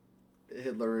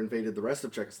Hitler invaded the rest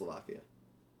of Czechoslovakia.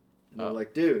 And they're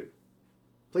like, dude,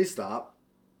 please stop.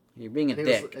 You're being a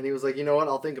dick. And he was like, you know what?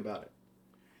 I'll think about it.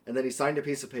 And then he signed a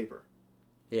piece of paper.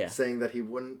 Yeah. Saying that he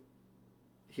wouldn't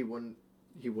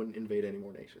invade any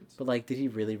more nations. But like, did he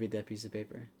really read that piece of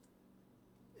paper?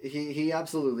 He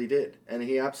absolutely did, and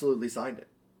he absolutely signed it.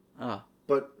 Oh.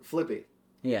 But Flippy.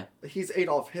 Yeah. He's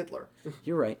Adolf Hitler.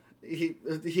 You're right.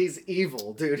 He's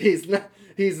evil, dude.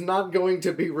 He's not going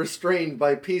to be restrained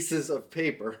by pieces of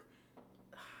paper.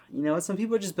 You know what? Some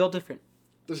people are just built different.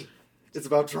 It's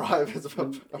about drive.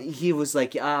 He was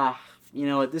like, you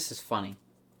know what? This is funny.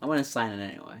 I'm gonna sign it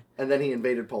anyway. And then he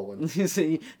invaded Poland.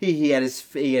 he had his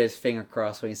finger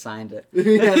crossed when he signed it.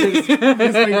 He had his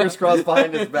fingers crossed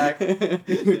behind his back.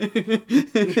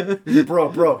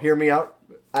 Bro, hear me out.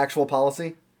 Actual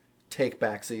policy: take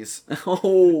backsies.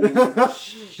 Oh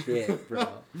shit, bro!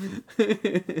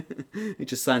 He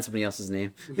just signed somebody else's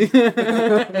name.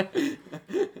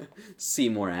 See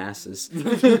more asses.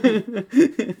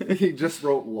 He just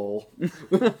wrote lol.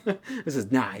 This is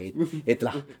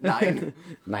Hitler. 9.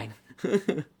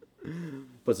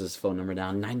 Puts his phone number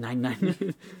down.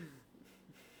 999.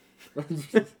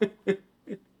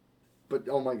 But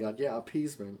oh my god, yeah,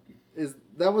 appeasement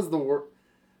that was the word.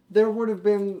 There would have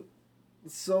been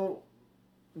so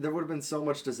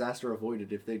much disaster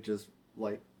avoided if they just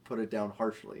like put it down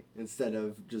harshly instead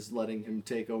of just letting him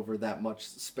take over that much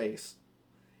space.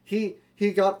 He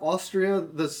got Austria,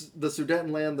 the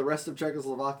Sudetenland, the rest of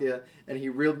Czechoslovakia, and he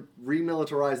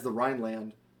remilitarized the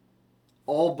Rhineland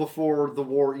all before the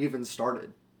war even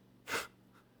started.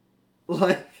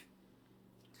 Like,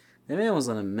 that man was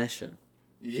on a mission.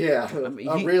 Yeah, I mean,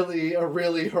 a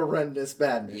really horrendous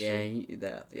bad mission.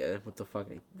 Yeah, what the fuck?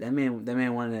 That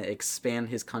man wanted to expand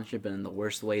his country, but in the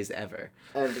worst ways ever.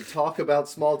 And to talk about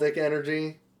small dick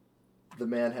energy, the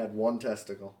man had one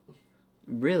testicle.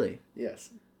 Really? Yes.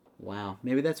 Wow.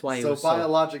 Maybe that's why he was so...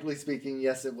 biologically speaking,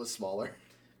 yes, it was smaller.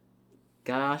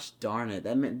 Gosh darn it.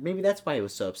 Maybe that's why he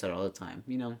was so upset all the time.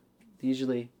 You know,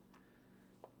 usually...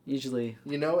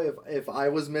 You know, if I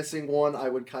was missing one, I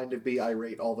would kind of be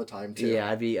irate all the time, too. Yeah,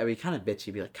 I'd be kind of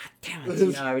bitchy. Be like, God damn it.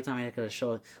 You know, every time I got to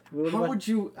show it.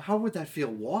 How would that feel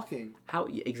walking?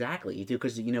 Exactly. You do,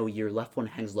 because, you know, your left one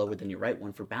hangs lower than your right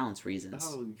one for balance reasons.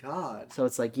 Oh, God. So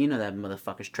it's like, you know that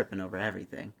motherfucker's tripping over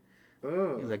everything.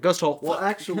 Oh. He's like, ghost hole. Well,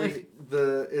 actually,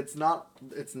 it's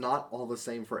not all the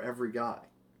same for every guy.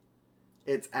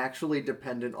 It's actually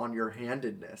dependent on your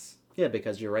handedness. Yeah,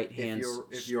 because your right hand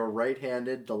If you're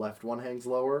right-handed, the left one hangs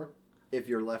lower. If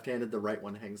you're left-handed, the right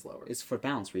one hangs lower. is for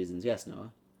balance reasons. Yes,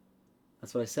 Noah.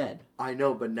 That's what I said. I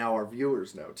know, but now our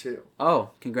viewers know too.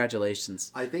 Oh,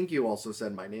 congratulations. I think you also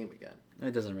said my name again.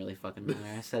 It doesn't really fucking matter.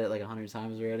 I said it like 100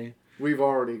 times already. We've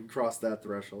already crossed that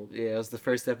threshold. Yeah, it was the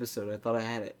first episode. I thought I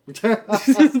had it. And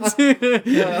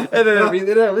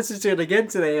then I listened to it again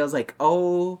today. I was like,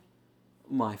 oh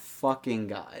my fucking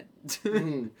god.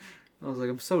 I was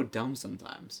like, I'm so dumb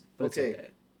sometimes. But Okay. It's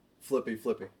okay.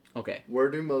 Flippy. Okay.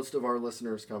 Where do most of our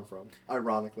listeners come from?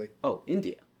 Ironically. Oh,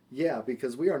 India. Yeah,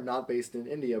 because we are not based in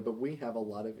India, but we have a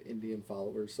lot of Indian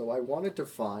followers. So I wanted to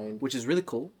find... Which is really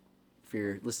cool. If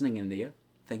you're listening in India,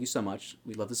 thank you so much.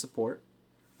 We love the support.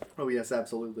 Oh, yes,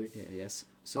 absolutely. Yeah, yes.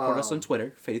 Support us on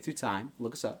Twitter. Faded Through Time.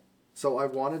 Look us up. So I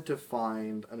wanted to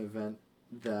find an event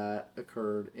that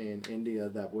occurred in India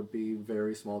that would be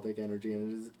very small dick energy.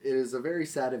 And it is a very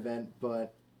sad event,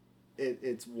 but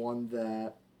it's one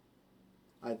that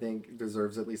I think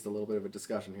deserves at least a little bit of a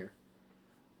discussion here.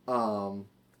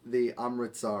 The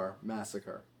Amritsar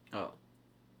massacre. Oh.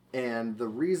 And the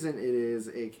reason it is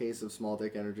a case of small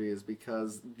dick energy is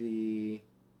because the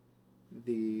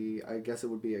I guess it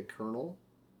would be a colonel.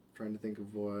 I'm trying to think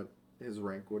of what his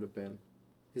rank would have been.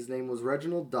 His name was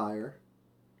Reginald Dyer.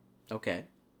 Okay.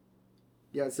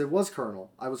 Yes, it was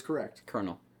Colonel. I was correct.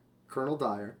 Colonel. Colonel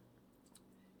Dyer.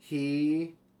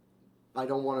 I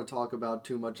don't want to talk about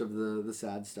too much of the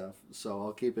sad stuff, so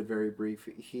I'll keep it very brief.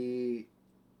 He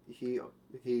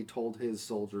told his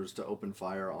soldiers to open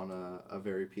fire on a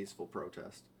very peaceful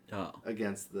protest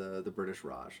against the British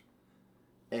Raj.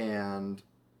 And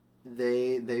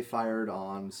they fired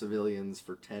on civilians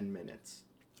for 10 minutes.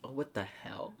 Oh, what the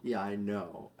hell? Yeah, I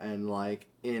know. And like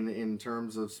in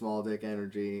terms of small dick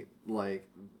energy, like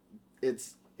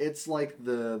it's like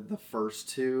the first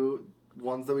two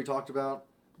ones that we talked about,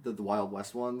 the Wild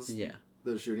West ones. Yeah.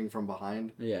 The shooting from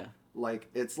behind. Yeah. Like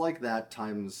it's like that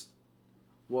times,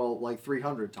 well, like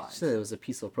 300 times. So it was a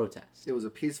peaceful protest. It was a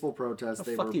peaceful protest. How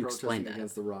the They fuck were do you explain protesting that?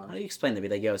 against the Raj. How do you explain that? Be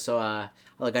like, yo, so I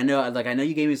know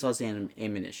you gave me all this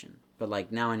ammunition, but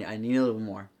like now I need a little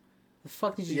more. The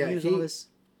fuck did you use all this?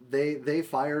 They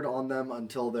fired on them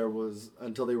until they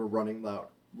were running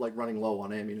low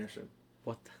on ammunition.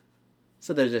 What?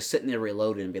 So they're just sitting there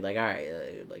reloading and be like, all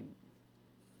right, like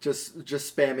just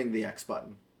spamming the X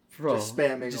button. bro, Just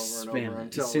spamming just over and spam over it.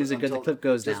 until As soon as the clip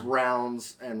goes just down.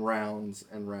 rounds and rounds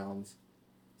and rounds.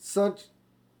 Such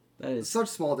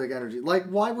small dick energy. Like,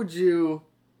 why would you?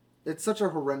 It's such a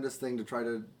horrendous thing to try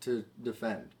to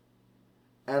defend.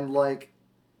 And like,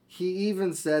 he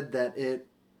even said that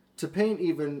to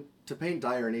paint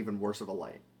Dyer in even worse of a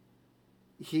light.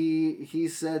 He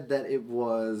said that it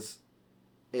was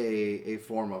a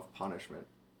form of punishment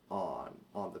on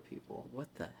the people.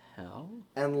 What the hell?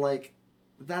 And like,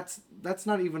 that's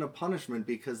not even a punishment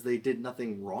because they did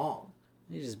nothing wrong.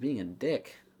 You're just being a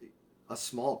dick. A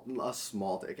small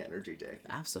dick energy dick.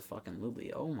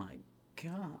 Abso-fucking-lutely. Oh my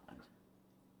god.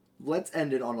 Let's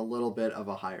end it on a little bit of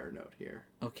a higher note here.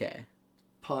 Okay.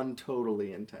 Pun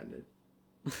totally intended.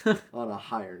 On a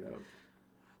higher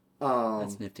note.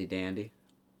 That's nifty dandy.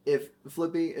 If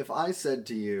I said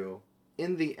to you,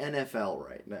 in the NFL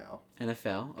right now,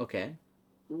 NFL, okay.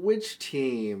 which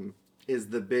team is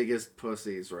the biggest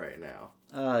pussies right now?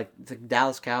 The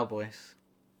Dallas Cowboys.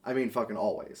 I mean, fucking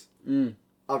always. Mm.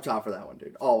 Up top for that one,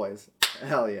 dude. Always.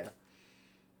 Hell yeah.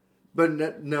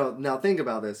 But no, now think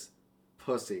about this.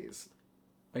 Pussies.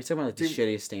 Are you talking about like, the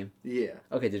shittiest team? Yeah.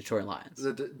 Okay, Detroit Lions.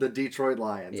 The Detroit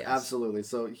Lions. Yes. Absolutely.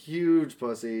 So, huge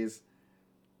pussies.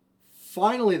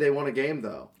 Finally, they won a game,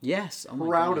 though. Yes. Oh my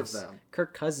Proud goodness. of them.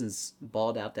 Kirk Cousins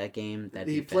balled out that game.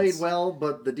 He played well,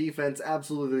 but the defense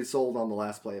absolutely sold on the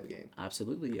last play of the game.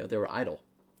 Absolutely. Yo, they were idle.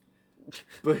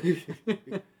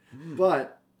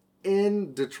 But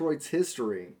in Detroit's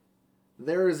history,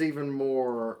 there is even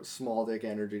more small dick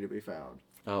energy to be found.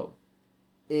 Oh.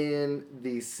 In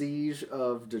the Siege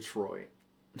of Detroit.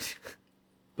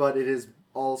 But it is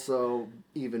also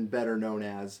even better known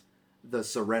as the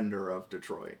Surrender of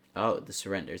Detroit. Oh, the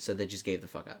surrender. So they just gave the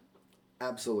fuck up.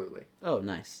 Absolutely. Oh,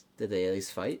 nice. Did they at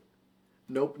least fight?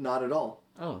 Nope, not at all.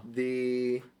 Oh.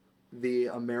 The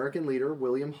American leader,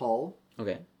 William Hull,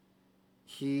 Okay.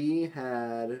 he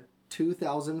had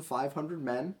 2,500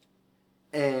 men,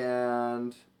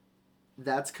 and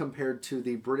that's compared to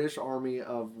the British Army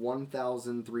of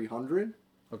 1,300.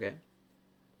 Okay.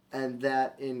 And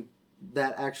that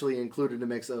actually included a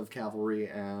mix of cavalry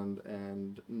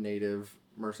and native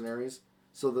mercenaries.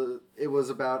 So it was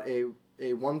about a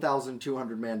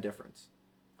 1,200 man difference,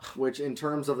 which in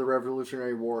terms of the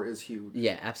Revolutionary War is huge.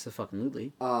 Yeah,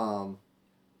 absolutely.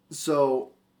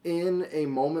 So in a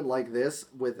moment like this,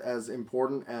 with as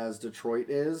important as Detroit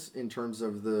is in terms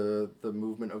of the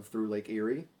movement of through Lake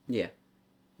Erie, Yeah.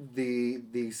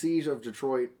 the siege of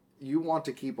Detroit, you want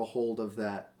to keep a hold of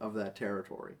that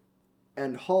territory,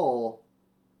 and Hull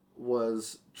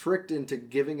was tricked into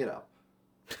giving it up.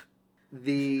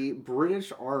 The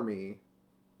British Army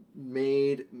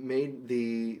made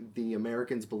the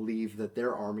Americans believe that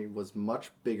their army was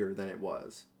much bigger than it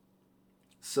was.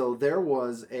 So there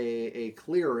was a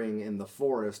clearing in the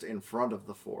forest in front of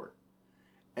the fort.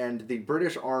 And the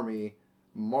British Army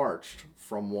marched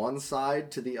from one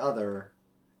side to the other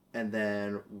and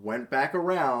then went back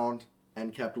around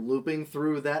and kept looping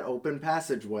through that open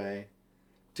passageway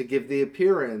to give the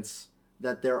appearance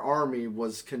that their army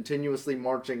was continuously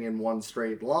marching in one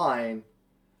straight line,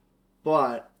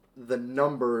 but the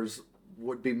numbers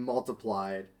would be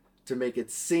multiplied to make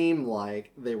it seem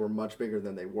like they were much bigger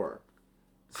than they were.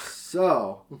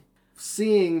 So,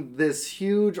 seeing this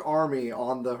huge army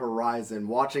on the horizon,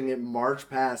 watching it march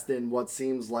past in what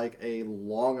seems like a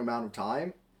long amount of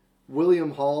time,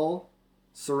 William Hull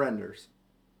surrenders.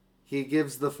 He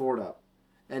gives the fort up.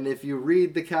 And if you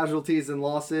read the casualties and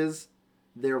losses,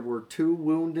 there were 2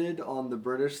 wounded on the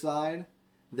British side,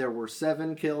 there were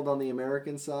 7 killed on the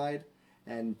American side,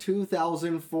 and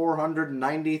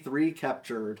 2,493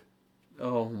 captured.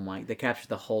 Oh my! They captured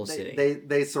the whole city.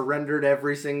 They surrendered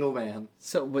every single man.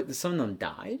 So, but some of them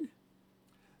died?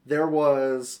 There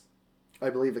was, I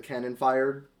believe, a cannon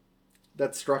fired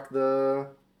that struck the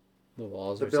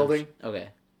walls the or building. Okay.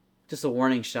 Just a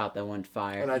warning shot that went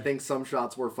fire. And I think some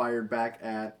shots were fired back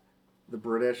at the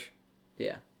British.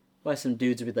 Yeah. Why some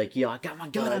dudes would be like, yo, I got my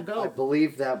gun, I'll go. I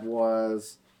believe that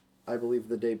was,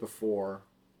 the day before.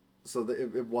 So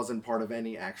it wasn't part of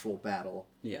any actual battle.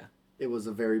 Yeah. It was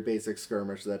a very basic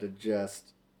skirmish that had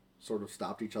just sort of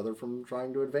stopped each other from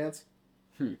trying to advance.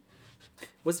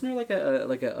 Wasn't there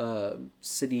like a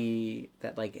city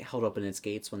that like held open its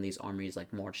gates when these armies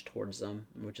like marched towards them,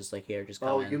 which is like here just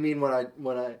come in? You mean when I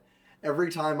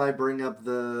every time I bring up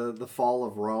the fall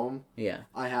of Rome, yeah,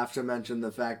 I have to mention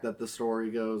the fact that the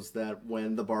story goes that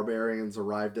when the barbarians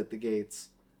arrived at the gates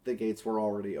were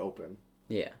already open.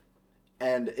 Yeah.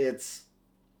 And it's,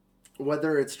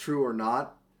 whether it's true or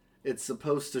not, it's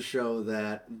supposed to show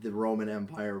that the Roman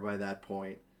Empire by that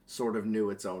point sort of knew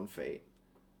its own fate.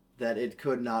 That it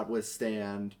could not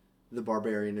withstand the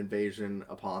barbarian invasion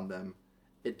upon them.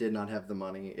 It did not have the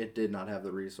money. It did not have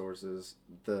the resources.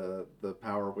 The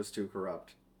power was too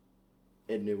corrupt.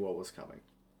 It knew what was coming.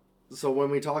 So when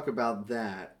we talk about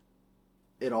that,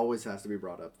 it always has to be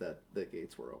brought up that the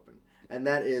gates were open. And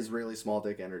that is really small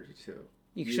dick energy too.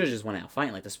 You should have just went out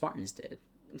fighting like the Spartans did.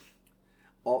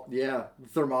 Yeah,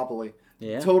 Thermopylae.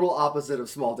 Yeah. Total opposite of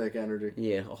small dick energy.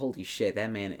 Yeah, holy shit,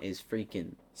 that man is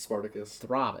freaking Spartacus.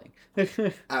 throbbing.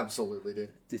 Absolutely, dude.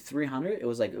 The 300? It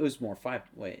was more 5.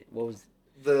 Wait, what was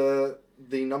the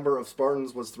number of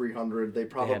Spartans was 300. They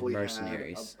probably had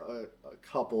mercenaries. Had a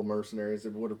couple mercenaries.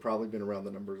 It would have probably been around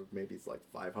the numbers of maybe it's like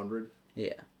 500.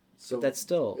 Yeah. So but that's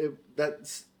still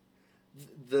that's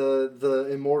the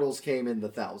Immortals came in the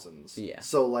thousands. Yeah.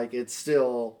 So like it's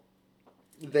still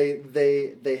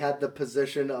they had the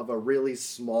position of a really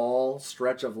small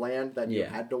stretch of land that you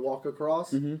had to walk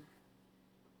across. Mm-hmm.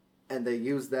 And they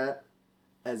used that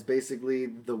as basically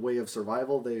the way of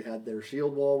survival. They had their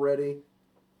shield wall ready.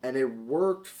 And it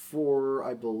worked for,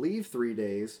 I believe, 3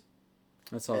 days.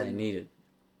 That's all they needed.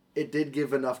 It did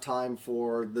give enough time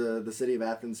for the city of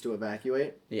Athens to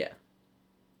evacuate. Yeah.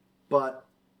 But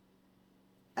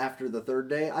after the 3rd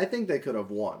day, I think they could have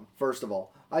won, first of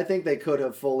all. I think they could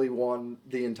have fully won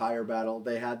the entire battle.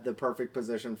 They had the perfect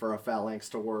position for a phalanx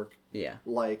to work. Yeah.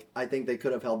 Like, I think they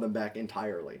could have held them back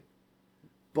entirely.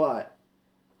 But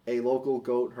a local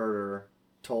goat herder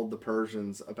told the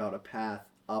Persians about a path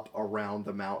up around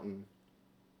the mountain,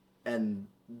 and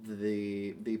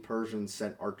the Persians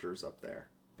sent archers up there.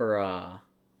 Bruh.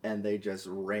 And they just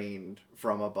rained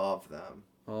from above them.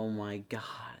 Oh my god.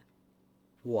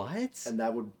 What? And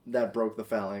that broke the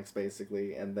phalanx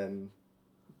basically, and then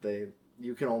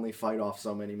you can only fight off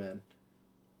so many men.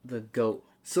 The goat.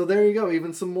 So there you go,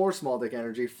 even some more small dick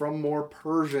energy from more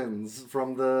Persians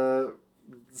from the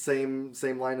same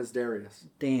line as Darius.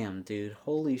 Damn, dude.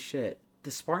 Holy shit. The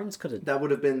Spartans could have... That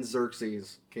would have been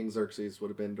Xerxes. King Xerxes would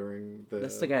have been during the...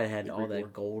 That's the guy that had all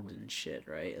that gold and shit,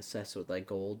 right? Obsessed with, like,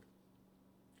 gold.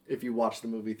 If you watch the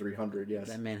movie 300, yes.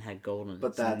 That man had gold on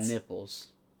his nipples.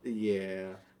 Yeah,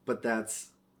 but that's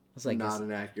like not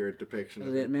an accurate depiction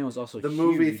of that man was also the huge.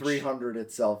 Movie 300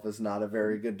 itself is not a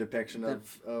very good depiction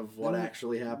of what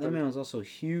actually happened. That man was also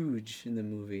huge in the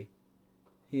movie.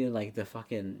 He had, like, the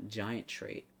fucking giant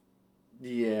trait.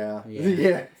 Yeah. Yeah.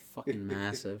 Yeah. Fucking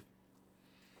massive.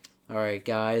 All right,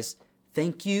 guys.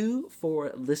 Thank you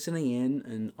for listening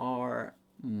in our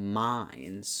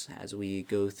minds as we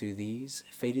go through these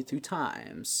faded through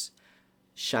times.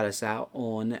 Shout us out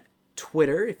on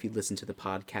Twitter if you listen to the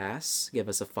podcasts. Give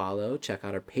us a follow. Check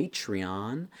out our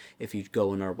Patreon. If you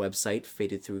go on our website,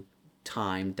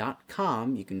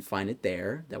 fadedthroughtime.com, you can find it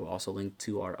there. That will also link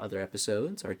to our other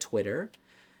episodes, our Twitter,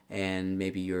 and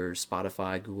maybe your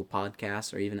Spotify, Google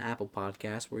Podcasts, or even Apple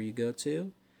Podcasts where you go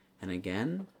to. And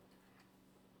again,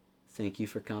 thank you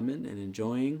for coming and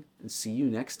enjoying, and see you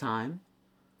next time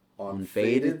on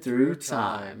Faded Through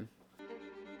Time.